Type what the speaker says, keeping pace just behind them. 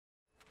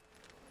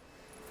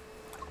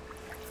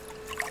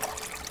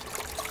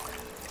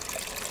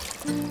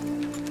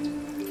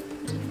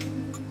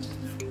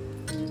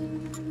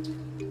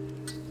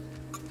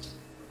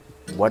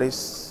What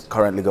is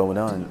currently going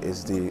on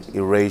is the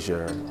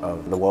erasure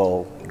of the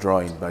wall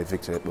drawing by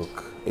Victor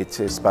Ekpuk. It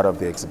is part of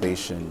the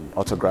exhibition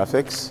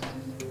Autographics.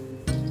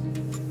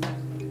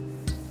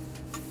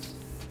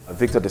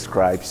 Victor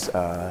describes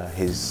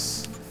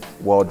his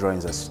wall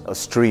drawings as a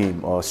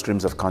stream or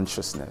streams of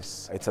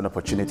consciousness. It's an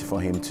opportunity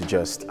for him to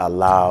just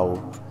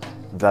allow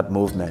that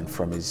movement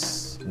from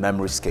his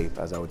memoryscape,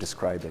 as I would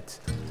describe it,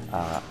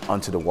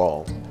 onto the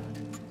wall.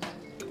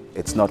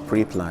 It's not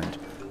pre-planned,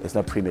 it's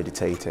not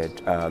premeditated.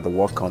 The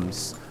work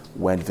comes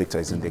when Victor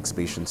is in the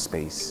exhibition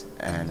space,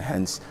 and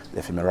hence the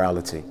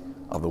ephemerality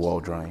of the wall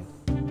drawing.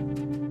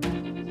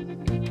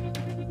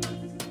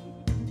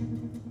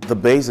 The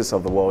basis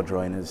of the wall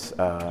drawing is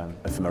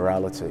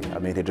ephemerality. I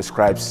mean, he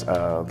describes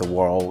the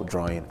wall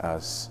drawing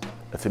as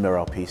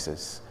ephemeral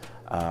pieces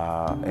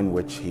in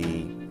which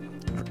he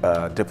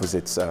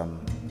deposits,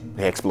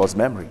 he explores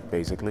memory,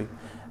 basically.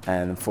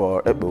 And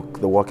for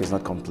Ekpuk, the work is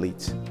not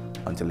complete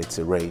until it's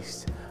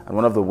erased. And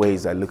one of the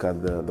ways I look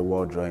at the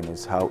wall drawing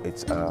is how it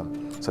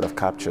sort of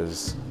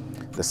captures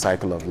the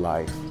cycle of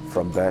life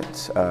from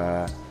birth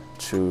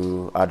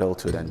to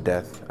adulthood and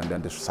death, and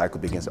then the cycle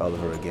begins all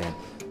over again.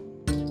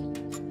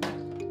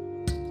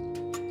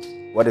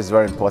 What is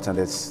very important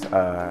is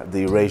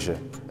the erasure.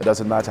 It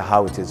doesn't matter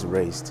how it is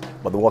erased,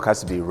 but the work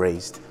has to be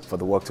erased for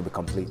the work to be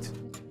complete.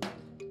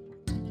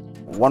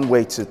 One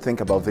way to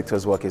think about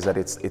Victor's work is that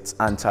it's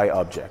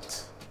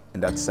anti-object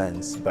in that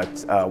sense,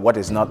 but what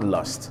is not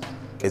lost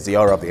is the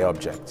aura of the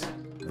object.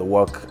 The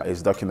work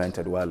is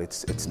documented while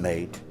it's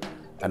made,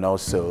 and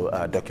also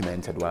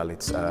documented while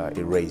it's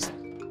erased.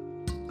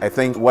 I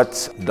think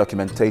what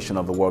documentation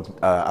of the work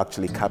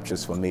actually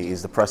captures for me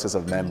is the process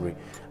of memory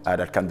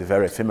that can be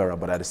very ephemeral,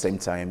 but at the same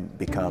time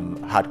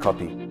become hard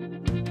copy.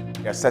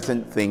 There are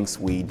certain things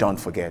we don't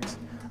forget,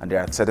 and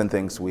there are certain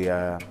things we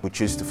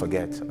choose to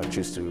forget or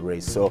choose to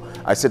erase. So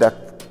I see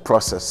that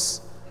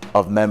process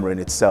of memory in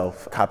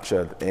itself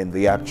captured in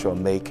the actual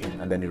making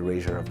and then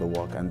erasure of the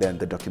work, and then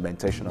the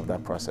documentation of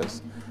that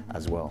process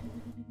as well.